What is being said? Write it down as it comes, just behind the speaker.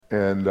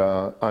And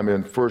I'm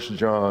in 1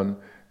 John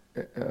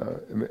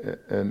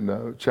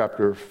in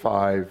chapter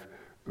 5,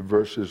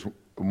 verses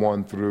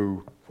 1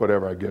 through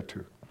whatever I get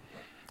to.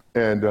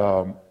 And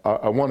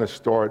I want to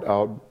start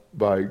out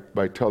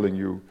by telling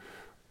you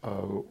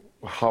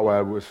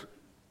how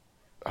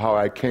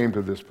I came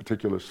to this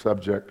particular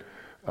subject.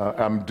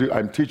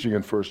 I'm teaching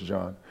in 1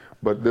 John,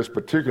 but this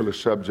particular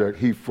subject,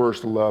 He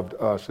First Loved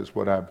Us, is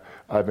what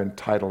I've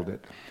entitled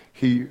it.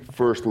 He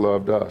first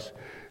loved us.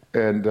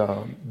 And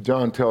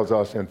John tells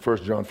us in 1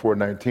 John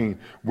 4:19,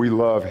 we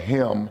love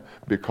Him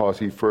because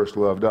He first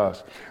loved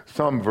us.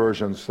 Some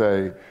versions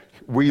say,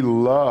 we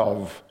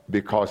love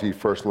because He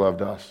first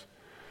loved us.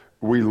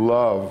 We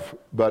love,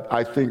 but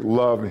I think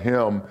love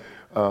Him,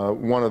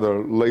 one of the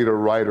later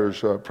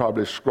writers,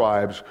 probably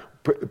scribes,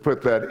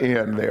 put that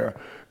in there.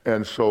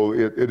 And so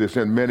it is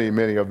in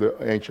many of the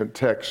ancient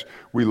texts,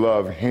 we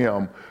love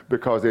Him,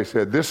 because they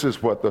said this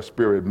is what the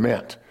Spirit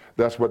meant.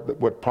 That's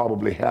what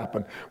probably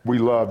happened. We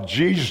love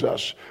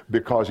Jesus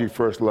because He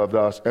first loved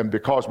us. And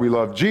because we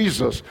love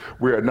Jesus,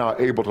 we are now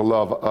able to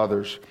love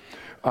others.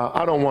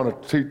 I don't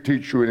want to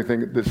teach you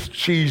anything, this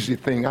cheesy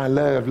thing, I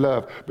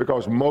love,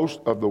 because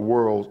most of the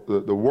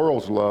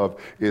world's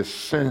love is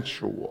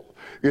sensual.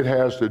 It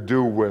has to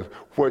do with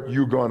what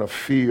you're going to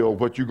feel,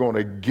 what you're going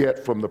to get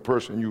from the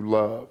person you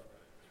love.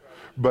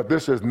 But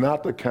this is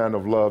not the kind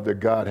of love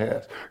that God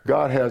has.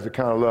 God has the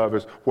kind of love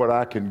is what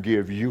I can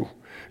give you,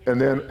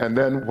 and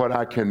then what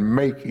I can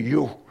make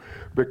you.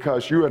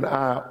 Because you and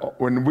I,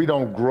 when we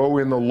don't grow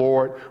in the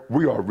Lord,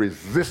 we are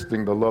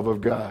resisting the love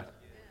of God.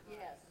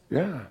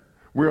 Yeah.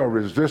 We are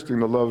resisting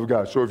the love of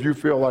God. So if you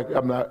feel like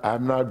I'm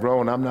not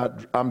growing,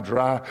 I'm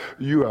dry,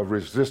 you have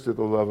resisted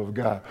the love of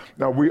God.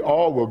 Now we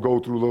all will go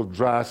through those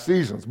dry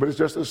seasons, but it's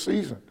just a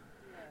season.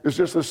 It's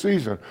just a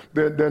season.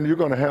 Then you're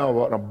going to have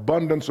an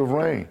abundance of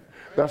rain.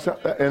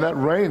 And that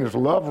rain is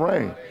love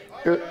rain.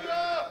 And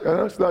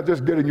it's not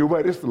just getting you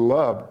wet. It's the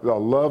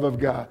love of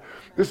God.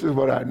 This is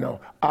what I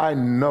know. I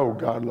know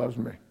God loves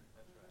me.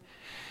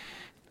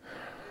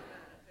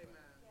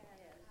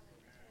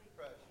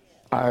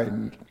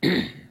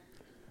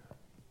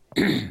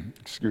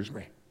 Excuse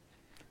me.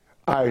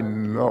 I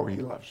know He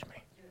loves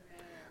me.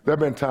 There have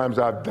been times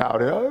I've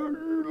doubted,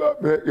 you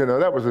love me.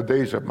 That was the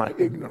days of my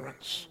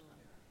ignorance.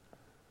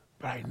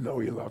 But I know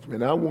He loves me,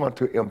 and I want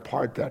to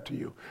impart that to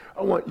you.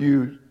 I want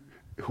you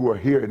who are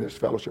here in this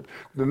fellowship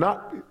to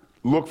not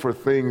look for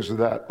things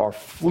that are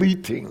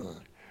fleeting,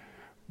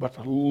 but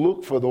to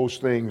look for those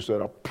things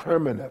that are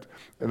permanent,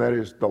 and that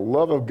is the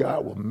love of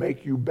God will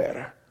make you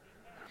better.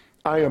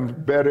 I am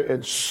better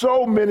in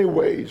so many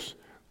ways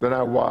than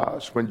I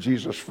was when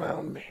Jesus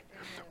found me.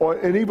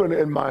 And even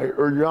in my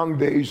young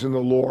days in the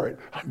Lord,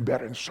 I'm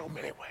better in so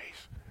many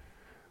ways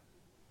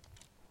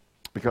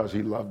because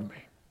He loved me.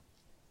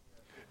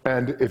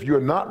 And if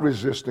you're not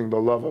resisting the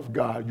love of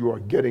God, you are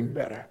getting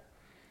better.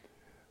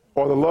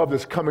 Or the love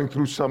that's coming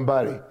through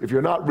somebody, if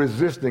you're not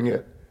resisting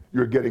it,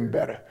 you're getting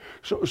better.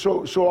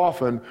 So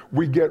often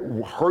we get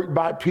hurt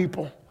by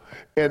people,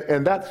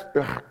 and that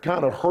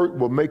kind of hurt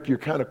will make you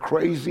kind of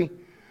crazy.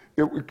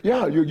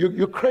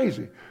 You're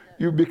crazy.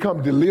 You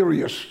become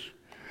delirious.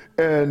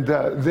 And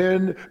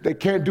then they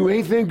can't do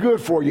anything good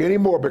for you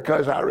anymore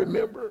because I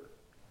remember.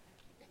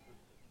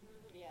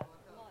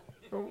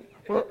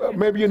 Well,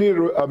 maybe you need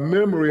a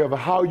memory of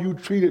how you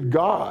treated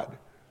God.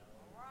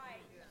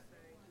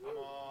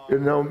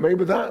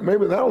 Maybe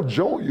that'll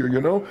jolt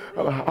you,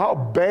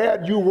 how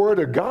bad you were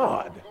to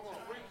God.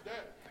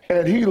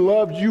 And He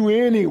loved you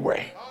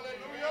anyway.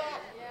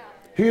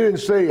 He didn't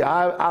say,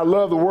 I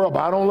love the world,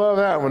 but I don't love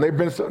that one.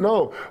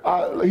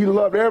 He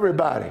loved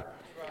everybody.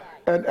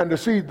 And to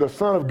see the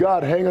Son of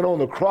God hanging on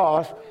the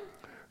cross,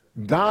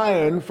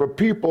 dying for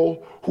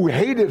people who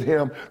hated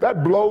Him,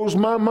 that blows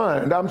my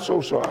mind. I'm so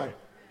sorry.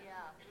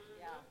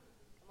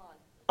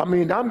 I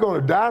mean, I'm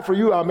going to die for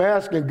you. I'm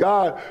asking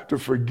God to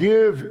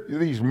forgive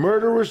these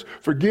murderers,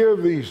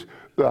 forgive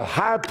the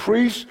high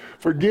priests,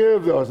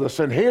 forgive the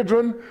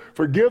Sanhedrin,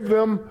 forgive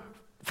them.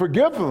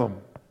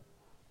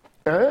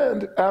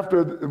 And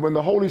when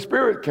the Holy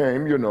Spirit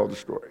came, you know the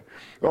story.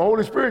 The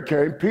Holy Spirit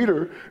came,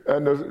 Peter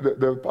and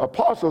the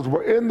apostles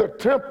were in the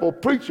temple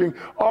preaching,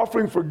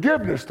 offering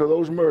forgiveness to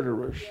those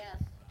murderers.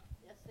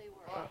 Yes, they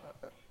were.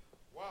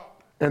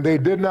 And they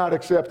did not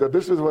accept it.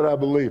 This is what I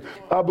believe.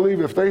 I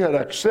believe if they had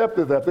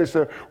accepted that, they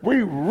said,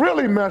 we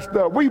really messed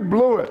up. We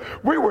blew it.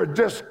 We were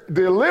just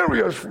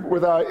delirious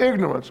with our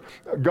ignorance.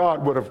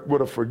 God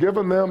would have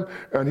forgiven them,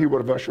 and He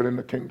would have ushered in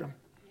the kingdom.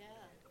 Yeah.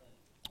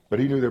 But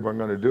He knew they weren't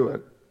going to do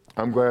it.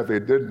 I'm glad they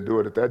didn't do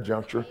it at that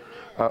juncture.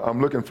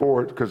 I'm looking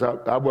forward, because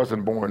I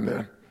wasn't born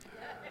then.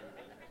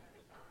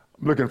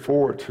 I'm looking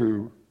forward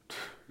to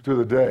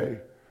the day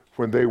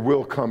when they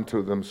will come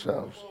to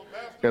themselves.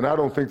 And I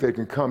don't think they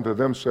can come to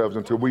themselves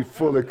until we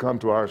fully come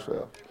to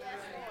ourselves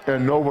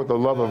and know what the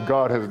love of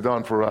God has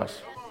done for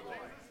us.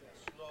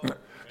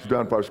 It's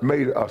done for us,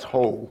 made us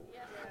whole.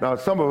 Now,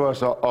 some of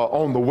us are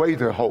on the way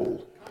to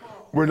whole.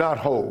 We're not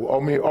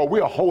whole. We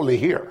are holy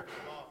here.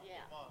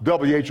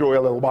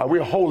 WHOLLY.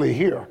 We're holy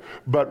here,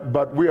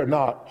 but we are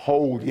not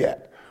whole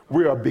yet.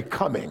 We are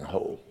becoming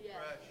whole.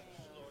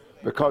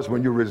 Because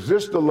when you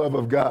resist the love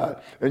of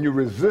God, and you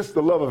resist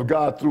the love of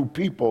God through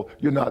people,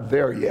 you're not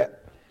there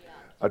yet.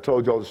 I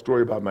told y'all the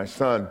story about my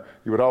son.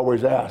 He would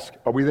always ask,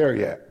 are we there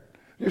yet?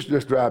 It used to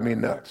just drive me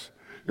nuts.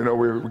 You know,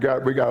 we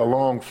got a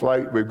long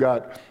flight. We've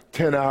got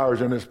 10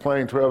 hours in this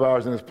plane, 12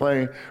 hours in this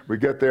plane. We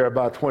get there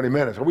about 20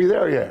 minutes. Are we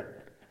there yet?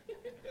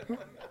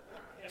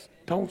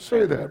 Don't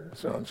say that,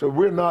 son. So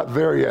we're not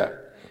there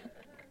yet.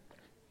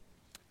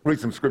 Read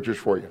some scriptures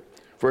for you.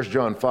 1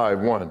 John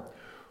 5:1.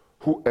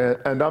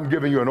 And I'm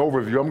giving you an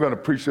overview. I'm going to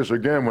preach this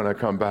again when I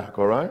come back,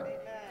 all right? Amen.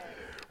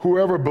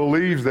 Whoever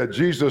believes that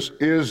Jesus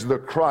is the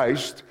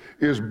Christ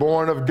is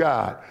born of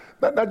God.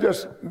 Not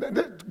just,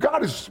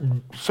 God is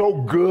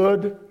so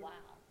good. Wow.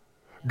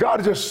 God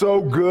is just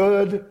so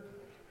good.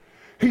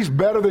 He's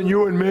better than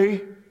you and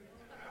me.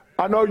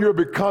 I know you're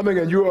becoming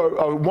and you're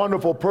a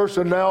wonderful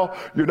person now.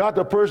 You're not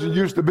the person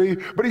you used to be,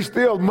 but he's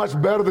still much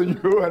better than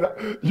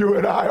you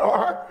and I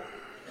are.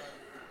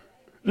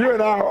 You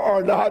and I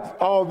are not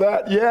all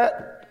that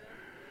yet.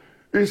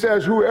 He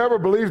says, whoever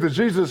believes that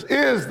Jesus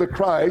is the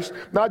Christ,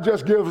 not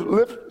just gives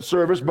lip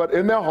service, but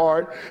in their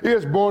heart,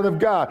 is born of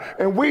God.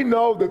 And we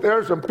know that there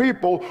are some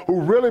people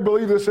who really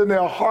believe this in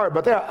their heart,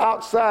 but their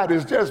outside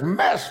is just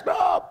messed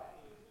up.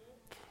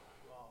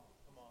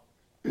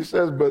 He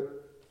says, but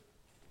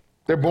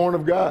they're born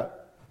of God.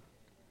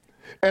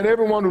 And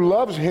everyone who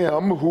loves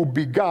him who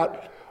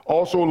begot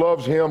also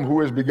loves him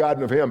who is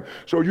begotten of him.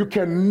 So you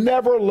can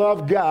never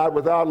love God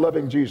without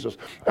loving Jesus.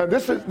 And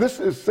this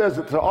says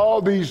it to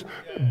all these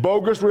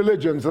bogus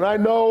religions. And I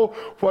know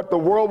what the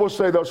world will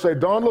say. They'll say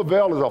Don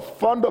Lavelle is a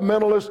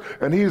fundamentalist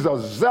and he's a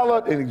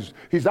zealot and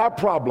he's our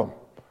problem.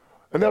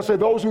 And they'll say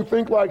those who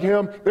think like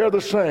him, they're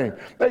the same.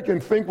 They can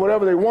think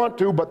whatever they want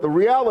to, but the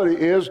reality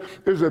is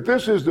that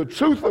this is the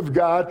truth of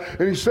God.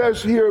 And he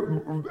says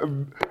here,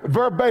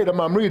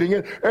 verbatim, I'm reading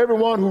it,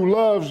 everyone who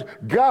loves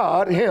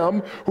God,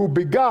 him who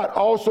begot,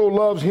 also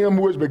loves him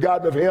who is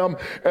begotten of him.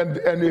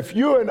 And if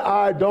you and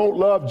I don't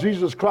love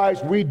Jesus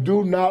Christ, we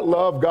do not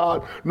love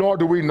God, nor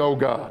do we know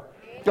God.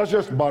 That's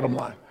just the bottom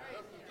line.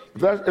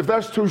 If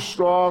that's too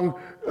strong,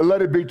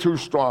 let it be too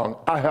strong.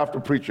 I have to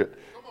preach it.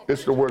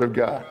 It's the word of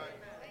God.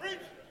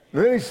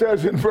 And then he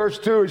says in verse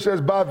 2, he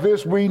says, by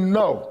this we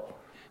know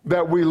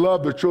that we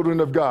love the children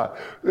of God.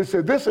 They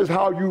said, this is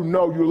how you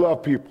know you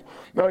love people.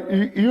 Now,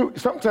 you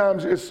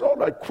sometimes it's sort of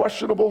like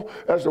questionable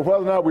as to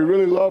whether or not we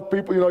really love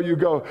people. You know, you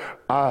go,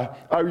 I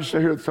used to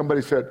hear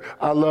somebody said,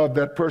 I love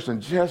that person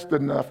just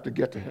enough to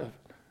get to heaven.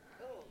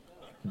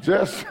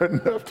 Just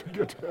enough to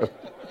get to heaven.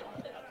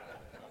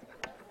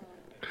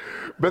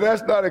 But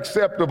that's not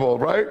acceptable,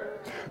 right?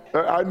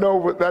 I know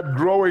what that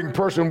growing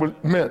person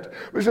meant.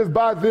 It says,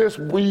 by this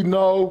we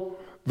know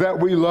that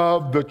we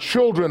love the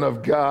children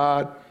of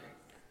God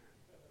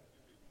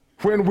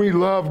when we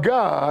love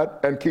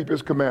God and keep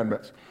his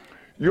commandments.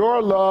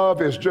 Your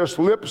love is just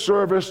lip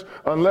service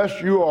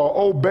unless you are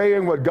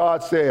obeying what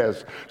God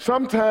says.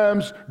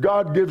 Sometimes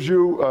God gives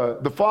you,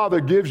 the Father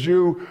gives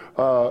you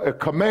a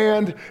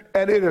command,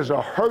 and it is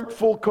a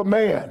hurtful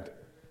command.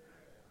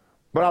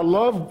 But I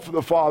love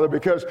the Father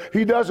because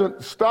he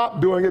doesn't stop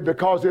doing it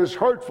because it's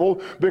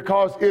hurtful,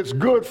 because it's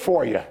good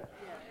for you.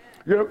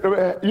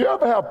 You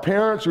ever have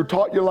parents who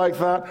taught you like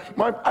that?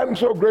 I'm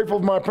so grateful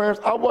for my parents.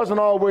 I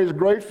wasn't always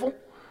grateful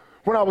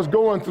when I was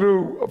going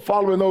through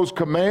following those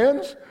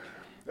commands.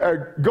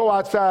 Go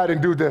outside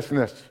and do this and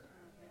this.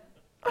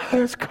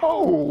 It's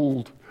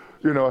cold.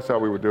 You know, that's how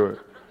we would do it.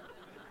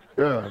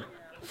 Yeah,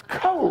 it's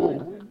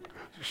cold.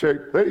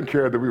 Shake. They didn't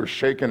care that we were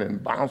shaking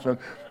and bouncing.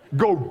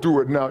 Go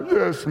do it now.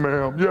 Yes,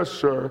 ma'am. Yes,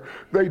 sir.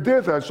 They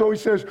did that. So he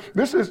says,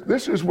 this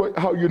is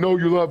how you know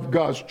you love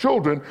God's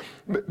children,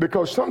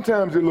 because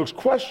sometimes it looks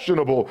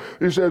questionable.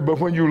 He says, but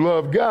when you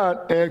love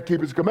God and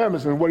keep his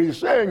commandments, and what he's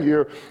saying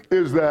here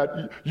is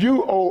that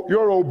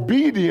your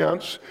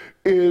obedience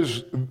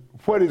is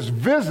what is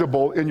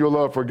visible in your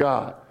love for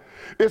God.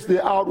 It's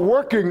the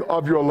outworking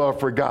of your love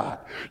for God.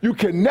 You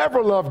can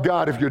never love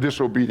God if you're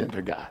disobedient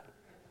to God.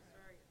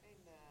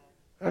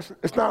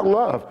 It's not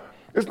love.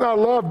 It's not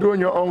love doing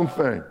your own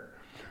thing.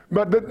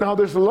 But now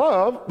this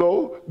love,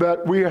 though,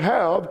 that we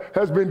have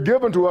has been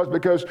given to us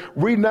because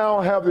we now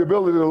have the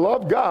ability to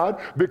love God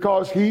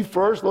because he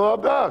first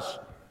loved us.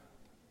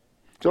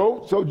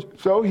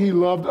 So he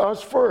loved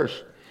us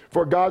first.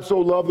 For God so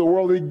loved the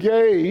world, he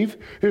gave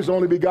his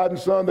only begotten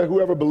Son, that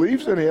whoever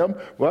believes in him,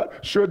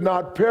 should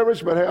not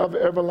perish but have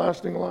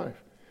everlasting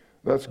life.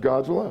 That's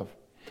God's love.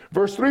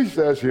 Verse 3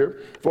 says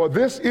here, for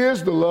this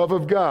is the love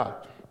of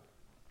God.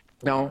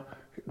 Now,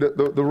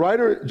 the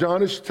writer,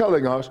 John, is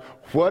telling us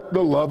what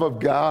the love of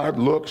God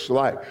looks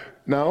like.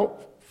 Now,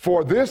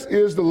 for this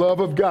is the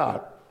love of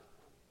God.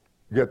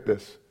 Get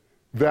this.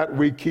 That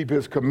we keep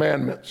his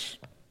commandments.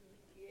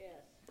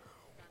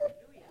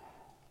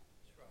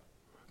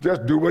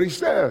 Just do what he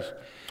says.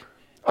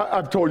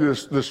 I've told you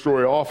this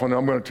story often.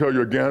 I'm going to tell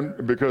you again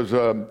because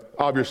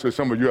obviously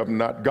some of you have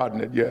not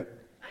gotten it yet.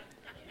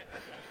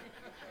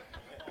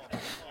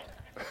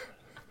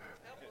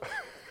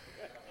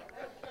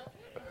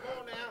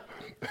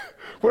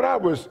 When guy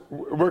was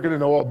working in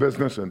the oil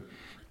business, and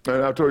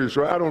I'll tell you,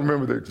 so I don't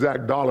remember the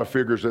exact dollar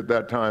figures at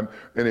that time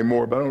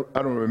anymore, but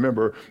I don't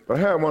remember. But I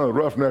had one of the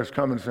roughnecks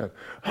come and said,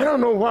 I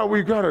don't know why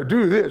we got to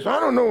do this. I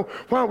don't know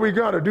why we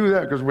got to do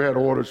that, because we had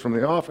orders from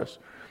the office.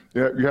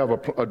 You have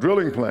a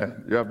drilling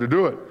plan. You have to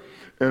do it.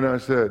 And I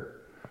said,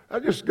 I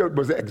just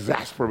was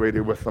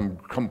exasperated with them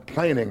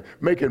complaining,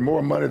 making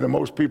more money than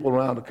most people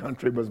around the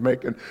country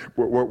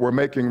were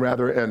making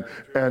rather, and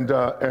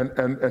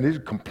he's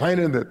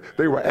complaining that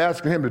they were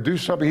asking him to do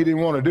something he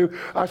didn't want to do.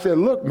 I said,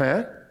 look,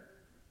 man,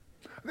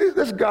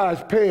 this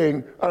guy's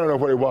paying, I don't know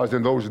what it was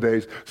in those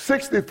days,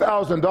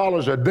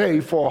 $60,000 a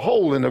day for a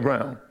hole in the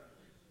ground.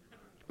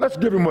 Let's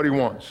give him what he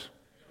wants.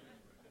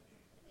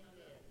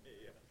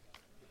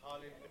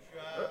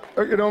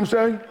 You know what I'm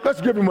saying?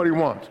 Let's give him what he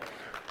wants.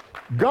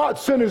 God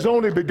sent his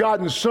only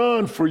begotten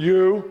son for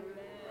you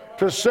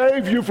to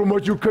save you from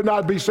what you could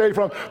not be saved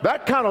from.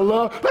 That kind of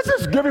love, let's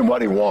just give him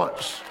what he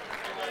wants.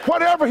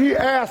 Whatever he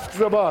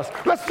asks of us,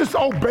 let's just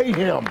obey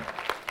him.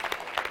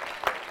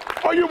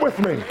 Are you with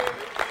me?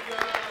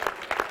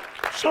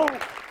 So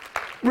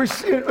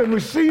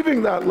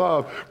receiving that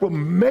love will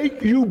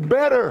make you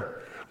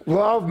better.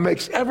 Love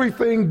makes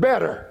everything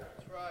better.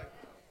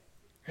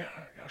 Yeah,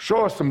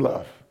 show us some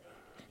love.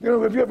 You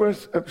know, have you ever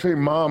seen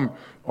mom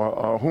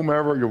or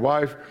whomever, your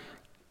wife,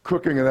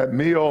 cooking that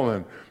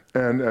meal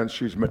and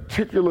she's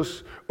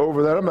meticulous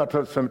over that? I'm not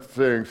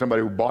saying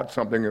somebody who bought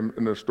something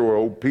in the store,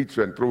 old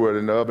pizza, and threw it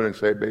in the oven and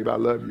say, babe, I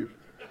love you.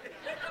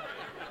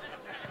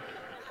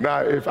 Now,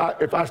 if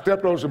I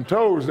stepped on some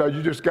toes, now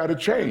you just got to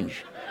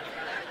change.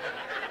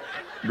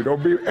 You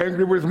don't be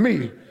angry with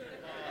me.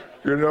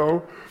 You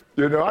know,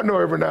 I know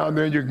every now and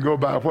then you can go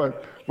by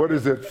what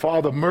is it,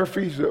 Father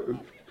Murphy's?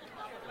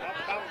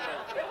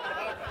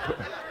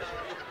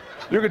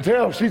 You can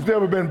tell she's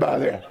never been by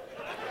there.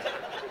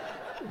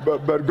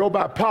 But go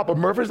by Papa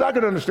Murphy's. I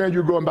can understand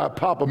you going by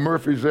Papa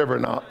Murphy's every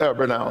now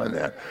and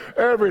then.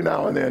 Every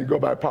now and then go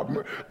by Papa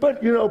Murphy's.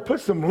 But, put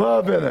some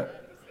love in it.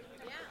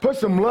 Put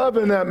some love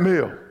in that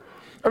meal.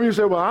 I mean, you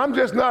say, well, I'm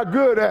just not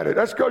good at it.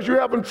 That's because you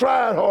haven't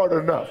tried hard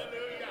enough.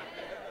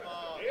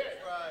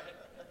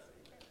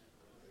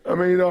 I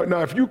mean,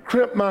 now if you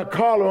crimp my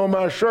collar on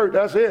my shirt,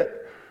 that's it.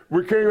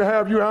 We can't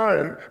have you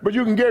iron, but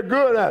you can get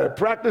good at it.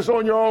 Practice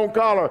on your own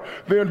collar,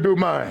 then do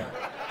mine.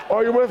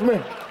 Are you with me?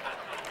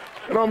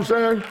 You know what I'm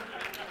saying?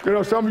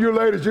 Some of you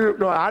ladies,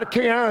 I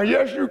can't iron.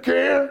 Yes, you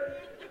can.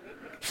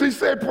 Si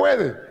se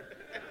puede.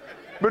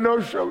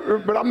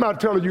 But I'm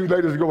not telling you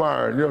ladies to go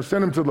iron.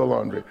 Send them to the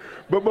laundry.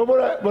 But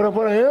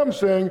what I am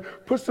saying,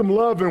 put some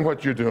love in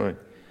what you're doing.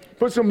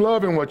 Put some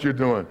love in what you're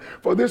doing.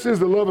 For this is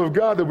the love of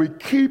God, that we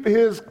keep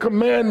his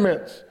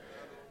commandments.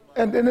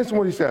 And this is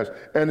what he says.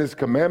 And his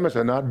commandments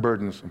are not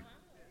burdensome.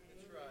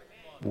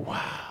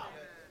 Wow.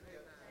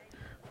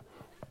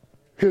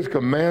 His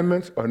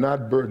commandments are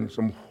not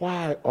burdensome.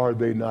 Why are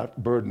they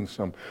not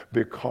burdensome?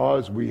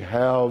 Because we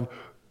have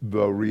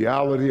the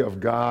reality of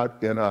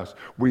God in us.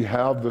 We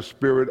have the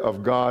Spirit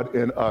of God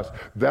in us.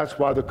 That's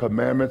why the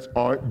commandments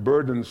aren't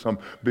burdensome,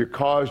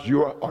 because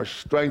you are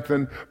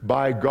strengthened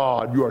by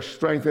God. You are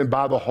strengthened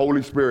by the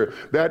Holy Spirit.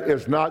 That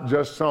is not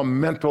just some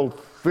mental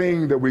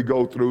thing that we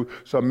go through,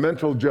 some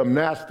mental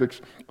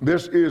gymnastics.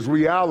 This is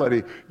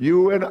reality.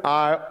 You and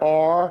I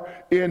are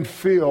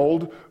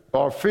filled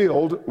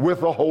with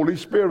the Holy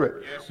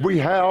Spirit. Yes, we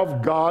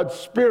have God's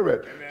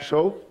Spirit. Amen.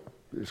 So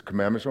his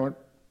commandments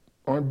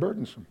aren't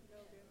burdensome.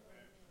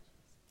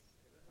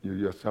 You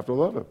just have to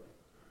love him.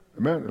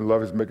 Amen. And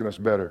love is making us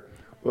better.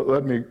 Well,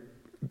 let me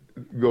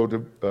go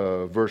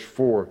to verse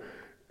 4.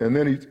 And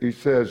then he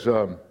says,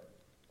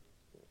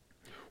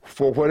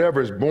 for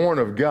whatever is born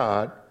of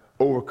God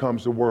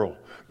overcomes the world.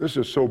 This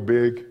is so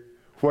big.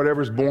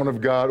 Whatever is born of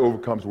God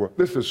overcomes the world.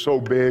 This is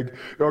so big.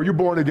 Are you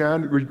born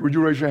again? Would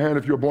you raise your hand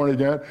if you're born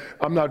again?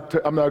 I'm not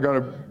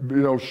going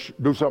to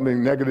do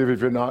something negative if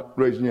you're not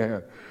raising your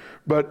hand.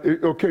 But,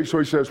 okay, so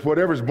he says,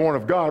 whatever is born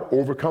of God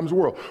overcomes the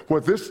world.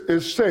 What this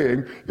is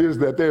saying is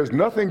that there's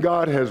nothing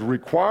God has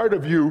required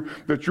of you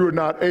that you're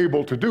not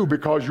able to do,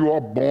 because you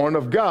are born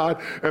of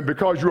God. And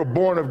because you're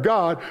born of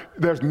God,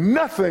 there's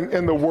nothing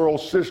in the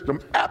world system,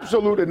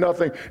 absolutely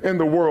nothing in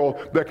the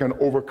world that can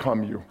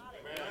overcome you.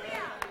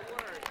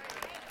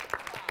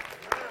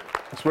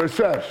 That's what it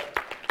says.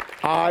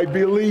 I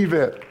believe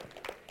it.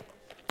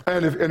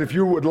 And if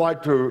you would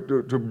like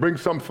to bring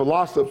some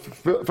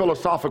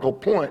philosophical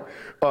point,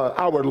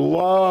 I would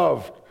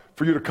love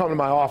for you to come to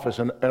my office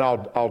and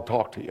I'll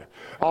talk to you.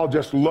 I'll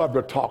just love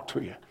to talk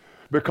to you,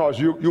 because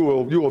you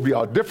will be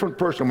a different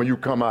person when you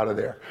come out of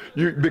there.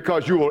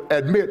 Because you will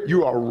admit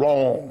you are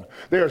wrong.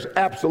 There's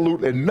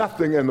absolutely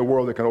nothing in the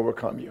world that can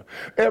overcome you.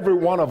 Every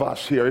one of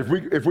us here,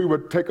 if we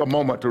would take a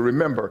moment to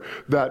remember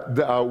that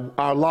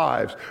our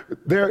lives,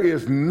 there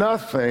is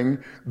nothing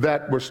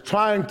that was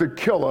trying to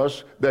kill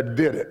us that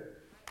did it.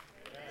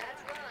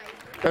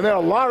 And there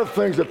are a lot of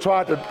things that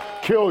tried to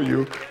kill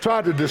you,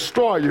 tried to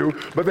destroy you,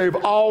 but they've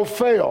all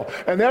failed.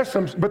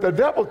 But the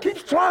devil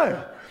keeps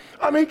trying.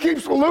 I mean, he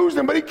keeps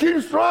losing, but he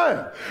keeps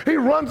trying. He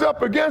runs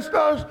up against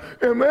us,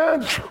 and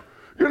man,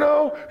 You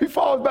know, he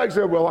falls back and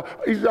said, well,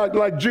 he's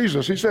like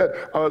Jesus. He said,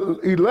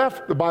 he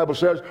left, the Bible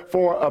says,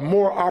 for a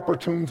more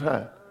opportune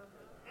time.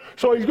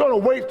 So he's going to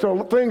wait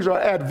till things are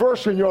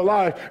adverse in your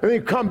life and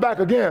then come back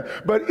again.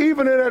 But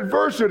even in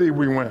adversity,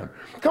 we win.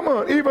 Come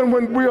on, even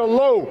when we are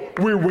low,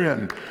 we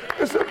win.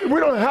 We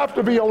don't have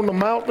to be on the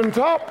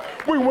mountaintop.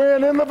 We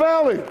win in the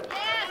valley.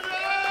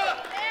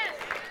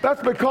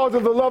 That's because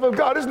of the love of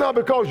God. It's not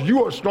because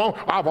you are strong.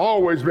 I've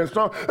always been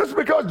strong. It's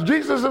because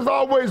Jesus has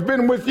always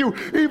been with you.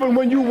 Even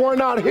when you were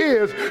not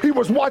his, he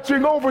was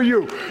watching over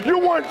you. You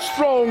weren't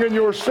strong in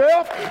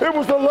yourself. It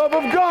was the love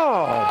of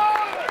God.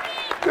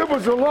 It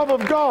was the love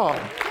of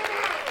God.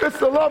 It's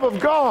the love of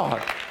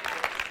God.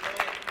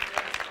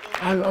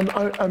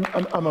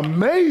 I'm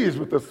amazed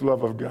with this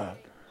love of God.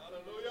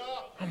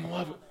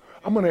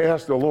 I'm going to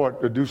ask the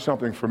Lord to do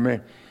something for me.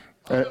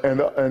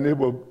 And he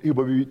will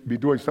be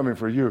doing something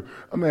for you.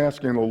 I'm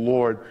asking the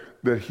Lord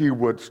that he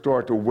would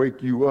start to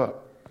wake you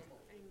up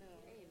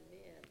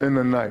in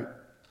the night.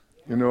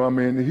 You know, I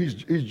mean, he's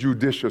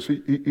judicious.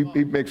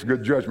 He makes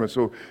good judgment,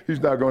 so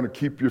he's not going to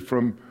keep you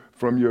from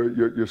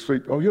your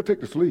sleep. Oh, he'll take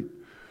the sleep,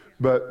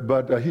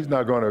 but he's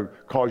not going to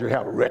cause you to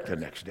have a wreck the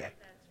next day.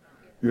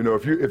 You know,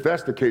 if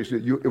that's the case,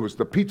 it was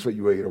the pizza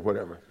you ate or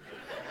whatever.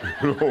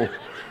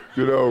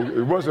 You know,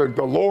 it wasn't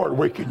the Lord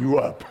waking you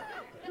up.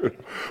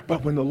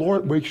 But when the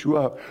Lord wakes you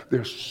up,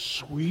 there's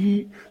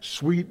sweet,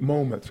 sweet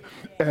moments.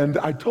 And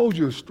I told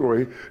you a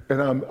story,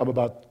 and I'm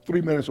about 3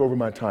 minutes over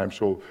my time,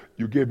 so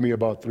you give me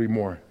about 3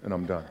 more, and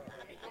I'm done.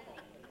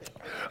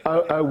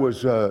 I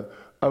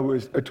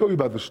told you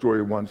about the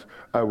story once.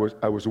 I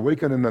was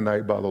awakened in the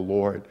night by the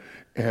Lord,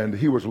 and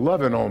he was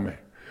loving on me.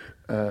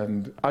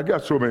 And I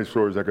got so many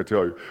stories I could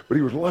tell you, but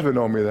he was loving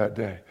on me that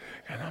day.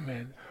 And I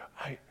mean,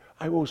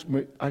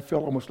 I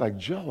felt almost like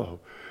Jell-O,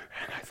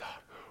 and I thought,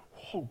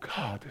 oh,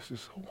 God, this is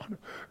so wonderful.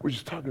 We're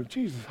just talking to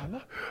Jesus. I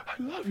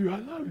love you.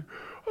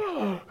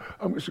 Oh,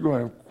 I'm just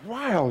going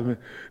wild.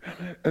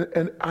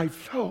 And I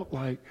felt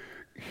like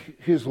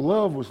his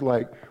love was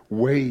like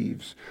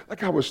waves.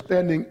 Like I was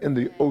standing in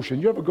the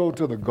ocean. You ever go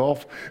to the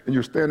Gulf and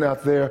you're standing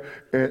out there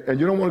and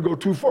you don't want to go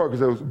too far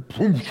because it was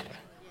boom,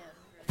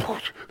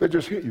 they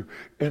just hit you.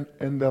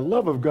 And the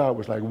love of God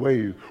was like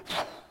waves.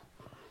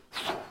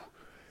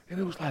 And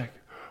it was like,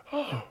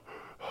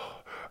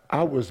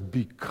 I was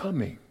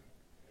becoming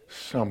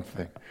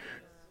something.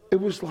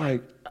 It was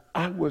like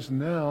I was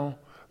now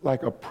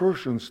like a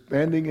person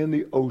standing in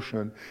the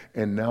ocean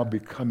and now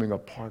becoming a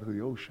part of the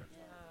ocean.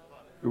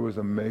 It was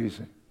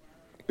amazing.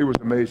 It was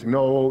amazing.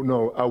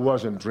 No, I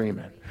wasn't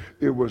dreaming.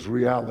 It was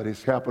reality.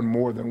 It's happened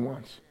more than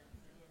once.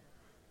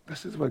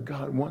 This is what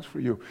God wants for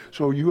you.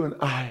 So you and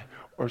I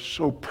are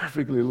so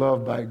perfectly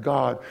loved by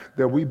God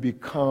that we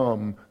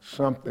become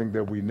something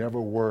that we never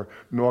were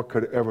nor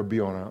could ever be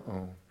on our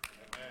own.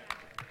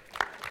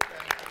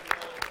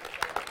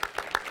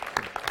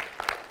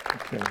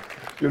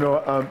 You know,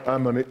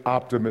 I'm an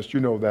optimist. You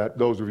know that.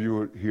 Those of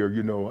you here,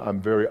 you know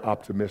I'm very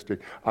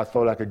optimistic. I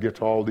thought I could get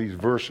to all these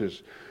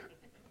verses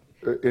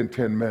in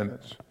 10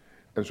 minutes.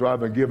 And so I've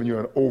been giving you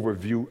an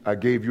overview. I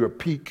gave you a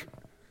peek.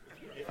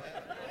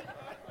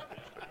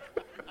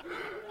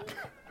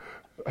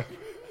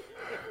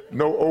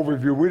 No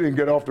overview. We didn't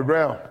get off the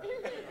ground.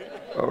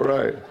 All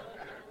right.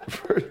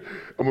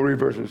 I'm going to read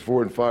verses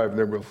 4 and 5, and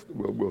then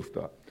we'll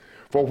stop.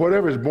 For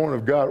whatever is born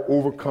of God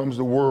overcomes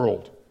the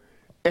world.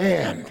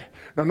 And,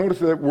 now notice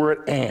that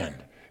word and.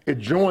 It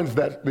joins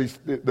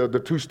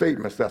the 2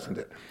 statements, doesn't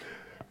it?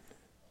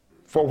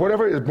 For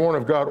whatever is born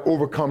of God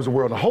overcomes the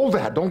world. Now hold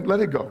that, don't let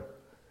it go.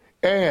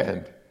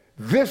 And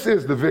this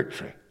is the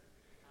victory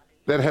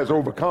that has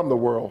overcome the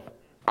world,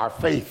 our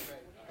faith.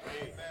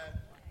 Amen.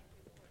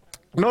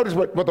 Notice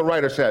what the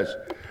writer says.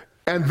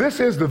 And this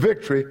is the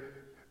victory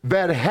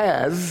that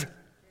has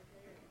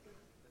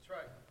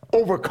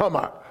overcome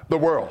the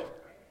world.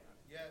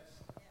 Yes.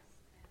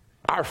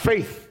 Our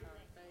faith.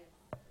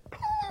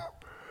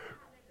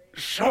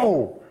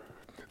 So,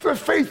 the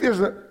faith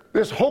isn't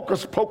this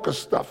hocus pocus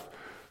stuff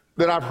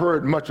that I've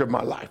heard much of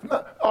my life.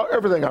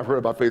 Everything I've heard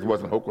about faith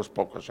wasn't hocus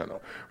pocus, you know.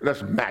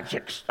 That's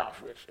magic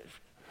stuff.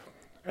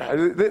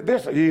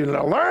 You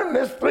learn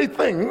this 3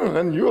 things,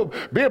 and you'll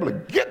be able to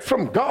get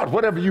from God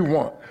whatever you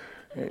want.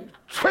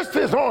 Twist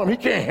his arm, he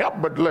can't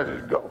help but let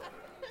it go.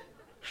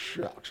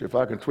 Shucks, if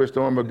I can twist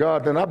the arm of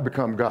God, then I've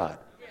become God.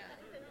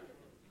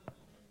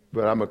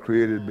 But I'm a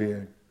created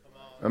being.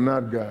 I'm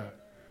not God.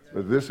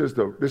 But this is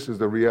the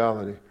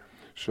reality.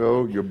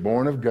 So you're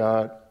born of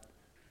God.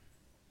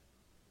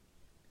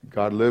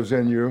 God lives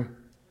in you.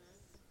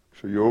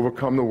 So you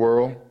overcome the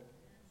world.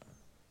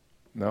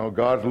 Now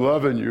God's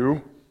loving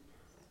you.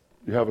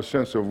 You have a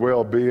sense of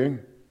well-being.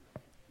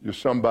 You're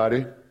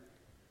somebody.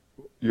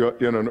 You're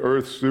in an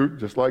earth suit,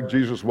 just like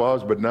Jesus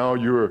was, but now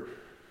you're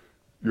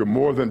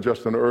more than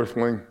just an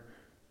earthling.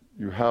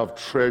 You have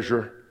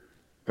treasure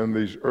in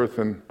these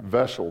earthen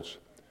vessels.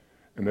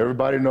 And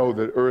everybody knows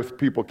that earth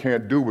people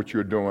can't do what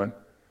you're doing,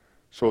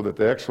 so that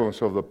the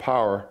excellence of the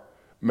power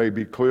may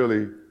be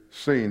clearly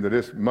seen, that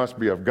this must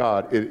be of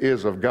God. It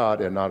is of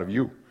God and not of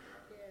you,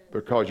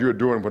 because you're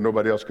doing what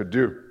nobody else could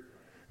do.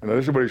 And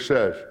this is what he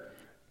says.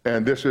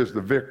 And this is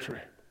the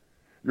victory,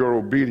 your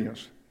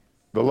obedience,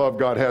 the love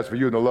God has for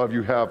you and the love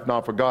you have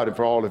now for God and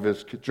for all of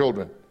his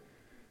children.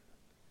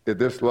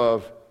 This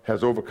love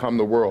has overcome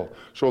the world.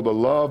 So the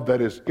love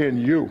that is in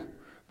you,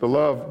 the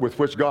love with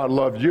which God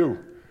loved you,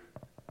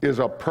 is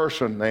a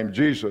person named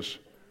Jesus.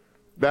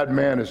 That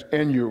man is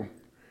in you,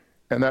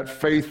 and that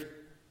faith,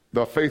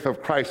 the faith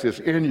of Christ is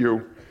in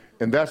you,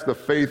 and that's the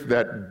faith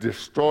that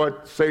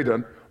destroyed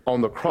Satan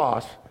on the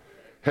cross,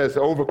 has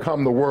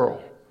overcome the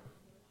world.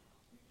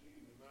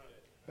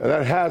 And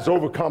that has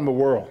overcome the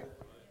world.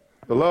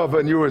 The love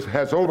in you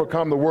has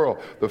overcome the world.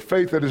 The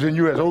faith that is in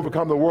you has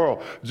overcome the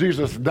world.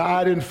 Jesus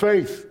died in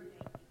faith.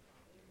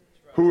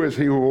 Who is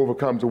he who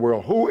overcomes the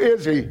world? Who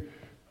is he?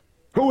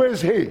 Who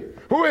is he?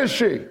 Who is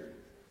she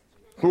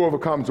who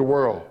overcomes the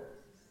world?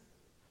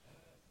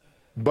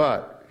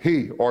 But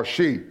he or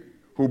she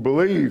who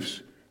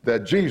believes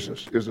that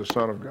Jesus is the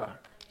Son of God.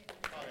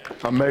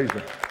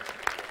 Amazing.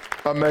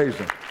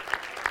 Amazing.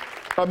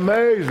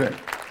 Amazing.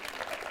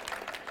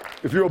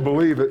 If you'll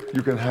believe it,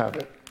 you can have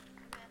it.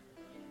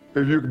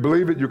 If you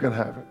believe it, you can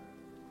have it.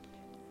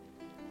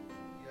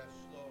 Yes,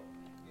 Lord.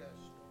 Yes,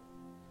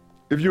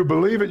 Lord. If you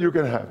believe it, you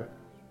can have it.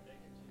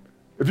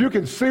 If you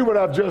can see what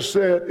I've just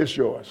said, it's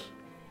yours.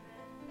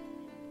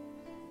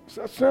 It's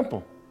that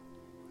simple.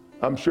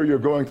 I'm sure you're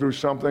going through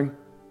something.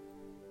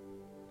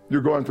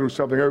 You're going through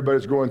something.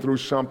 Everybody's going through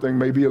something.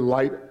 Maybe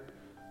light,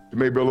 it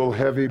may be a little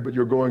heavy, but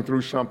you're going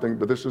through something.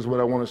 But this is what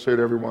I want to say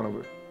to every one of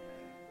us.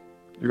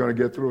 You're going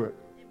to get through it.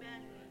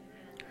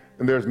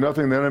 And there's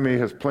nothing the enemy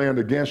has planned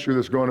against you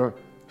that's going to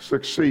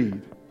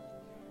succeed.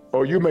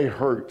 Or you may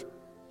hurt,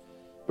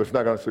 but it's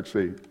not going to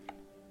succeed.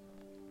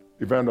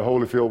 Evander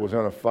Holyfield was in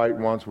a fight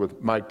once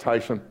with Mike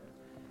Tyson.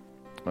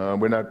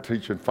 We're not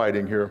teaching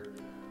fighting here.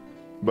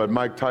 But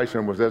Mike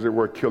Tyson was, as it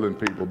were, killing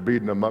people,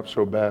 beating them up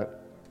so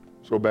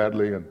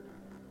badly.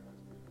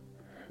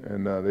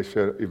 And they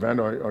said,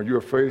 Evander, are you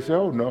afraid? He said,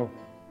 oh, no.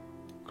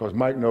 Because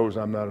Mike knows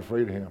I'm not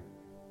afraid of him.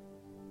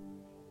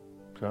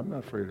 So I'm not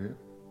afraid of him.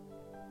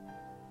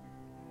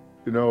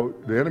 You know,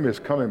 the enemy is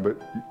coming, but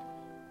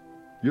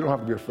you don't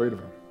have to be afraid of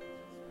him.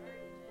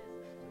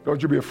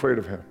 Don't you be afraid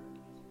of him.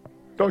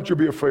 Don't you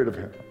be afraid of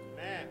him.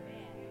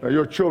 Now,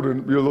 your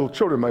little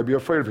children might be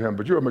afraid of him,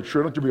 but you're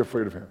mature. Don't you be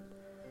afraid of him.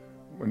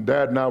 When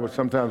Dad and I would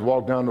sometimes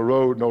walk down the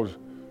road, and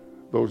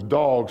those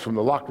dogs from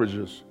the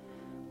Lockridges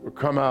would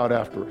come out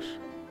after us.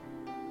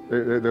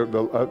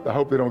 I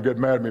hope they don't get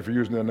mad at me for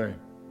using their name.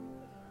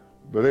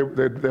 But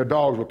their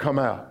dogs would come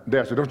out.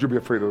 Dad said, don't you be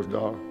afraid of those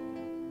dogs.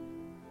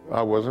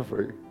 I was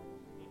afraid.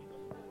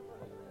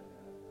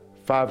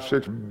 5,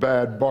 6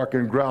 bad,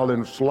 barking,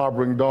 growling,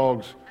 slobbering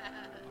dogs.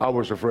 I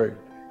was afraid.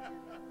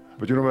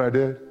 But you know what I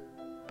did?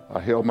 I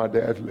held my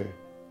dad's leg.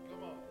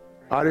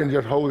 I didn't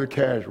just hold it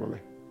casually.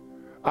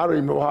 I don't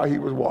even know how he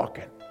was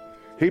walking.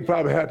 He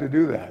probably had to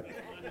do that.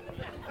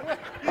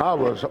 I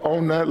was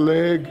on that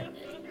leg,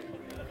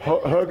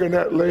 hugging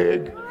that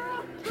leg.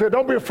 He said,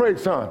 don't be afraid,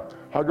 son.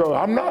 I go,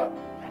 I'm not.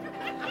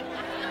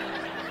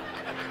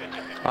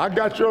 I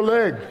got your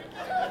leg.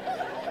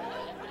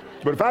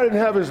 But if I didn't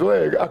have his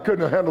leg, I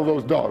couldn't have handled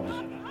those dogs.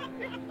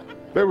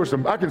 There were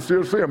some, I can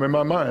still see them in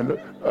my mind.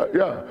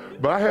 Yeah,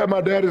 but I had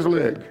my daddy's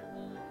leg.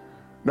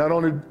 Not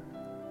only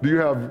do you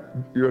have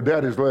your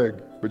daddy's leg,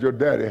 but your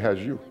daddy has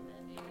you.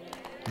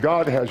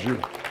 God has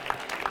you.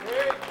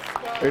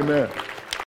 Amen.